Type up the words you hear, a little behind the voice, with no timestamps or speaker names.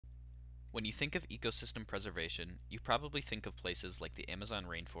When you think of ecosystem preservation, you probably think of places like the Amazon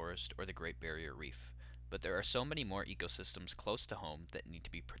rainforest or the Great Barrier Reef, but there are so many more ecosystems close to home that need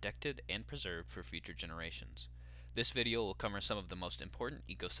to be protected and preserved for future generations. This video will cover some of the most important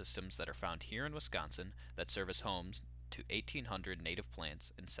ecosystems that are found here in Wisconsin that serve as homes to 1,800 native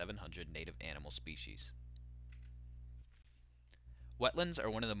plants and 700 native animal species. Wetlands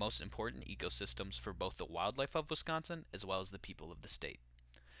are one of the most important ecosystems for both the wildlife of Wisconsin as well as the people of the state.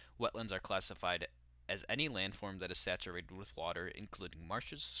 Wetlands are classified as any landform that is saturated with water, including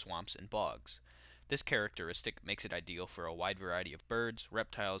marshes, swamps, and bogs. This characteristic makes it ideal for a wide variety of birds,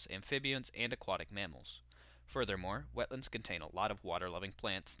 reptiles, amphibians, and aquatic mammals. Furthermore, wetlands contain a lot of water-loving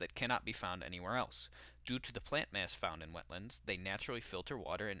plants that cannot be found anywhere else. Due to the plant mass found in wetlands, they naturally filter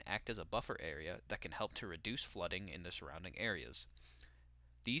water and act as a buffer area that can help to reduce flooding in the surrounding areas.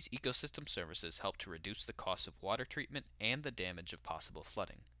 These ecosystem services help to reduce the cost of water treatment and the damage of possible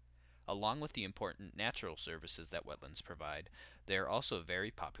flooding. Along with the important natural services that wetlands provide, they are also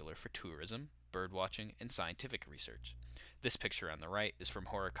very popular for tourism, birdwatching, and scientific research. This picture on the right is from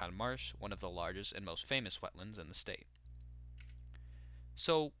Horicon Marsh, one of the largest and most famous wetlands in the state.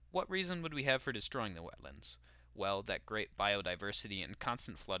 So, what reason would we have for destroying the wetlands? Well, that great biodiversity and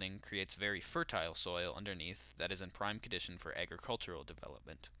constant flooding creates very fertile soil underneath that is in prime condition for agricultural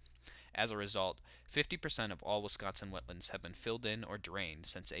development. As a result, 50% of all Wisconsin wetlands have been filled in or drained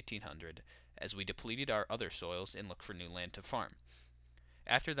since 1800 as we depleted our other soils and looked for new land to farm.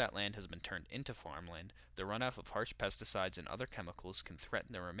 After that land has been turned into farmland, the runoff of harsh pesticides and other chemicals can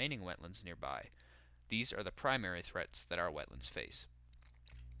threaten the remaining wetlands nearby. These are the primary threats that our wetlands face.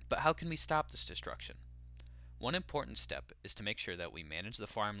 But how can we stop this destruction? One important step is to make sure that we manage the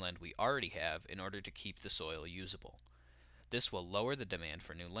farmland we already have in order to keep the soil usable. This will lower the demand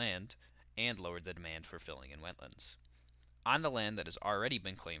for new land and lower the demand for filling in wetlands. On the land that has already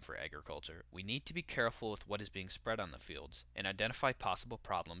been claimed for agriculture, we need to be careful with what is being spread on the fields and identify possible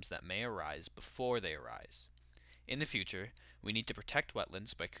problems that may arise before they arise. In the future, we need to protect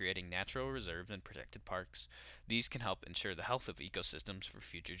wetlands by creating natural reserves and protected parks. These can help ensure the health of ecosystems for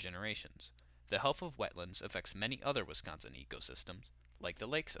future generations. The health of wetlands affects many other Wisconsin ecosystems, like the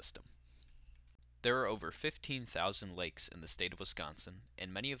lake system. There are over 15,000 lakes in the state of Wisconsin,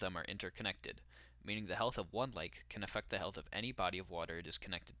 and many of them are interconnected, meaning the health of one lake can affect the health of any body of water it is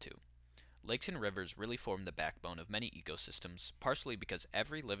connected to. Lakes and rivers really form the backbone of many ecosystems, partially because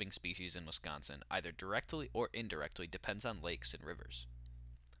every living species in Wisconsin either directly or indirectly depends on lakes and rivers.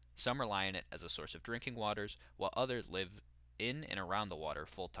 Some rely on it as a source of drinking waters, while others live in and around the water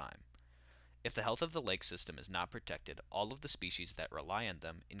full-time. If the health of the lake system is not protected, all of the species that rely on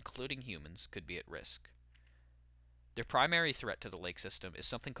them, including humans, could be at risk. The primary threat to the lake system is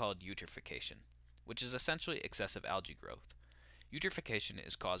something called eutrophication, which is essentially excessive algae growth. Eutrophication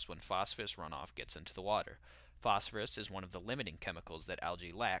is caused when phosphorus runoff gets into the water. Phosphorus is one of the limiting chemicals that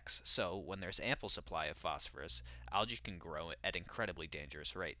algae lacks, so when there's ample supply of phosphorus, algae can grow at incredibly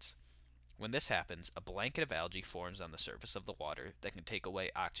dangerous rates. When this happens, a blanket of algae forms on the surface of the water that can take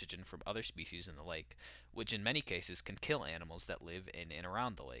away oxygen from other species in the lake, which in many cases can kill animals that live in and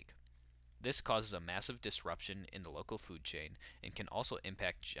around the lake. This causes a massive disruption in the local food chain and can also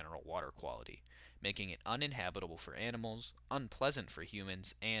impact general water quality, making it uninhabitable for animals, unpleasant for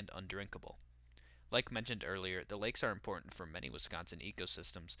humans, and undrinkable. Like mentioned earlier, the lakes are important for many Wisconsin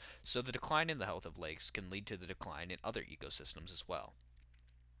ecosystems, so the decline in the health of lakes can lead to the decline in other ecosystems as well.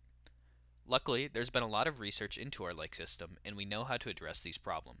 Luckily, there's been a lot of research into our lake system, and we know how to address these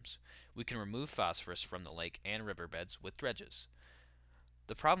problems. We can remove phosphorus from the lake and riverbeds with dredges.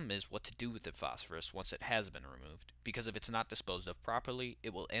 The problem is what to do with the phosphorus once it has been removed, because if it's not disposed of properly,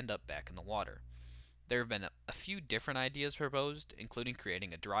 it will end up back in the water. There have been a few different ideas proposed, including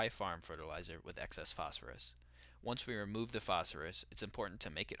creating a dry farm fertilizer with excess phosphorus. Once we remove the phosphorus, it's important to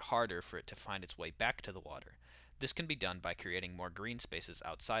make it harder for it to find its way back to the water. This can be done by creating more green spaces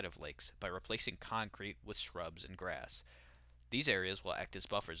outside of lakes by replacing concrete with shrubs and grass. These areas will act as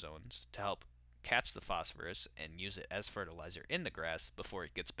buffer zones to help catch the phosphorus and use it as fertilizer in the grass before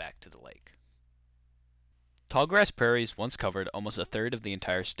it gets back to the lake. Tallgrass prairies once covered almost a third of the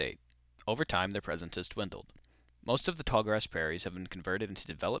entire state. Over time, their presence has dwindled. Most of the tallgrass prairies have been converted into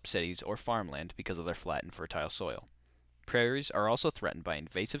developed cities or farmland because of their flat and fertile soil. Prairies are also threatened by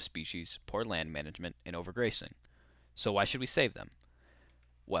invasive species, poor land management, and overgrazing. So why should we save them?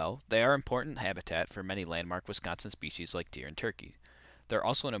 Well, they are important habitat for many landmark Wisconsin species like deer and turkey. They're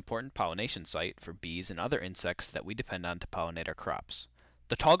also an important pollination site for bees and other insects that we depend on to pollinate our crops.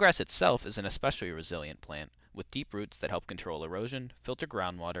 The tallgrass itself is an especially resilient plant, with deep roots that help control erosion, filter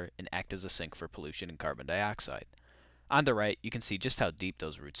groundwater, and act as a sink for pollution and carbon dioxide. On the right, you can see just how deep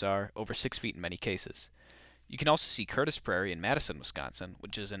those roots are, over 6 feet in many cases. You can also see Curtis Prairie in Madison, Wisconsin,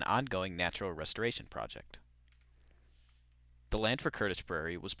 which is an ongoing natural restoration project. The land for Curtis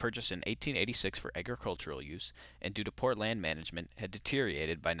Prairie was purchased in 1886 for agricultural use, and due to poor land management, had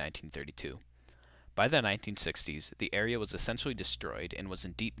deteriorated by 1932. By the 1960s, the area was essentially destroyed and was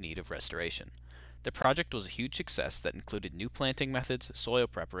in deep need of restoration. The project was a huge success that included new planting methods, soil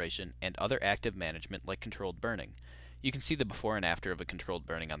preparation, and other active management like controlled burning. You can see the before and after of a controlled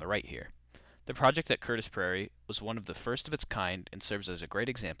burning on the right here. The project at Curtis Prairie was one of the first of its kind and serves as a great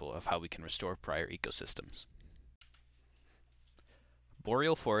example of how we can restore prior ecosystems.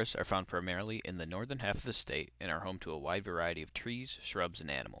 Boreal forests are found primarily in the northern half of the state and are home to a wide variety of trees, shrubs, and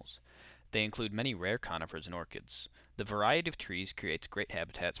animals. They include many rare conifers and orchids. The variety of trees creates great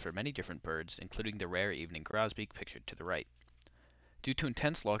habitats for many different birds, including the rare evening grosbeak pictured to the right. Due to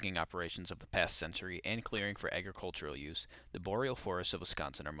intense logging operations of the past century and clearing for agricultural use, the boreal forests of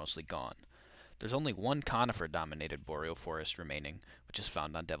Wisconsin are mostly gone. There's only one conifer-dominated boreal forest remaining, which is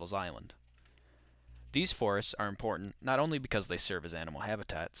found on Devil's Island. These forests are important not only because they serve as animal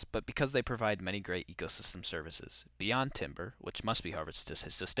habitats, but because they provide many great ecosystem services. Beyond timber, which must be harvested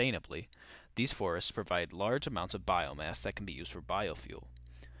sustainably, these forests provide large amounts of biomass that can be used for biofuel.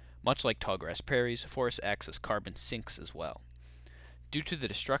 Much like tallgrass prairies, forests act as carbon sinks as well. Due to the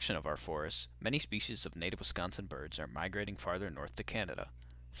destruction of our forests, many species of native Wisconsin birds are migrating farther north to Canada.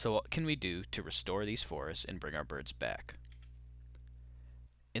 So what can we do to restore these forests and bring our birds back?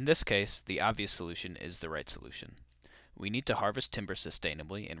 In this case, the obvious solution is the right solution. We need to harvest timber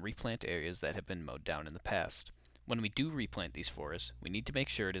sustainably and replant areas that have been mowed down in the past. When we do replant these forests, we need to make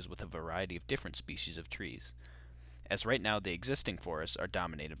sure it is with a variety of different species of trees, as right now the existing forests are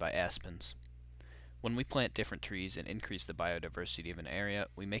dominated by aspens. When we plant different trees and increase the biodiversity of an area,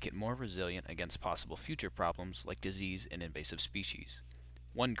 we make it more resilient against possible future problems like disease and invasive species.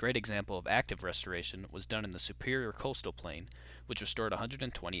 One great example of active restoration was done in the Superior Coastal Plain, which restored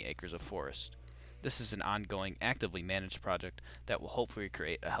 120 acres of forest. This is an ongoing, actively managed project that will hopefully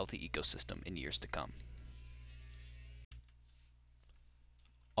create a healthy ecosystem in years to come.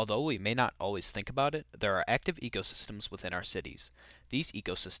 Although we may not always think about it, there are active ecosystems within our cities. These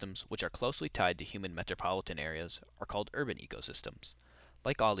ecosystems, which are closely tied to human metropolitan areas, are called urban ecosystems.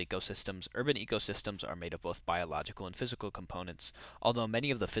 Like all ecosystems, urban ecosystems are made of both biological and physical components, although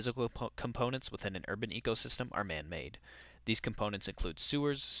many of the physical components within an urban ecosystem are man-made. These components include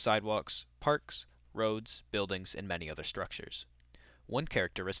sewers, sidewalks, parks, roads, buildings, and many other structures. One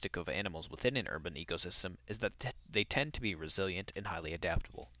characteristic of animals within an urban ecosystem is that they tend to be resilient and highly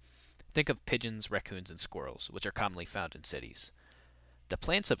adaptable. Think of pigeons, raccoons, and squirrels, which are commonly found in cities. The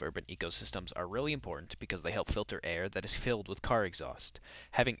plants of urban ecosystems are really important because they help filter air that is filled with car exhaust.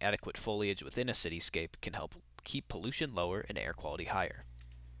 Having adequate foliage within a cityscape can help keep pollution lower and air quality higher.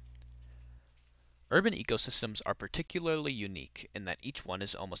 Urban ecosystems are particularly unique in that each one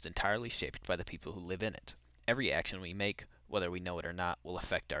is almost entirely shaped by the people who live in it. Every action we make, whether we know it or not, will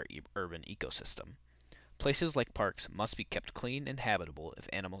affect our urban ecosystem. Places like parks must be kept clean and habitable if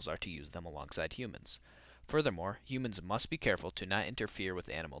animals are to use them alongside humans. Furthermore, humans must be careful to not interfere with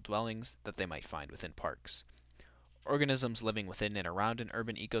animal dwellings that they might find within parks. Organisms living within and around an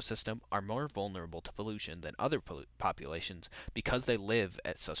urban ecosystem are more vulnerable to pollution than other populations because they live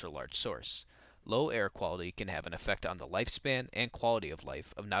at such a large source. Low air quality can have an effect on the lifespan and quality of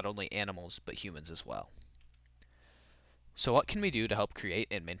life of not only animals but humans as well. So what can we do to help create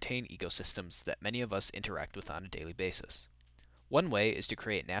and maintain ecosystems that many of us interact with on a daily basis? One way is to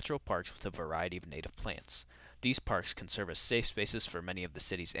create natural parks with a variety of native plants. These parks can serve as safe spaces for many of the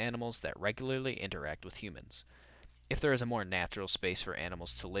city's animals that regularly interact with humans. If there is a more natural space for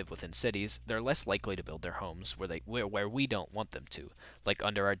animals to live within cities, they're less likely to build their homes where we don't want them to, like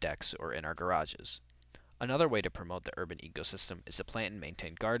under our decks or in our garages. Another way to promote the urban ecosystem is to plant and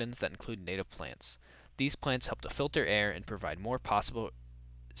maintain gardens that include native plants. These plants help to filter air and provide more possible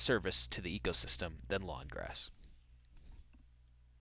service to the ecosystem than lawn grass.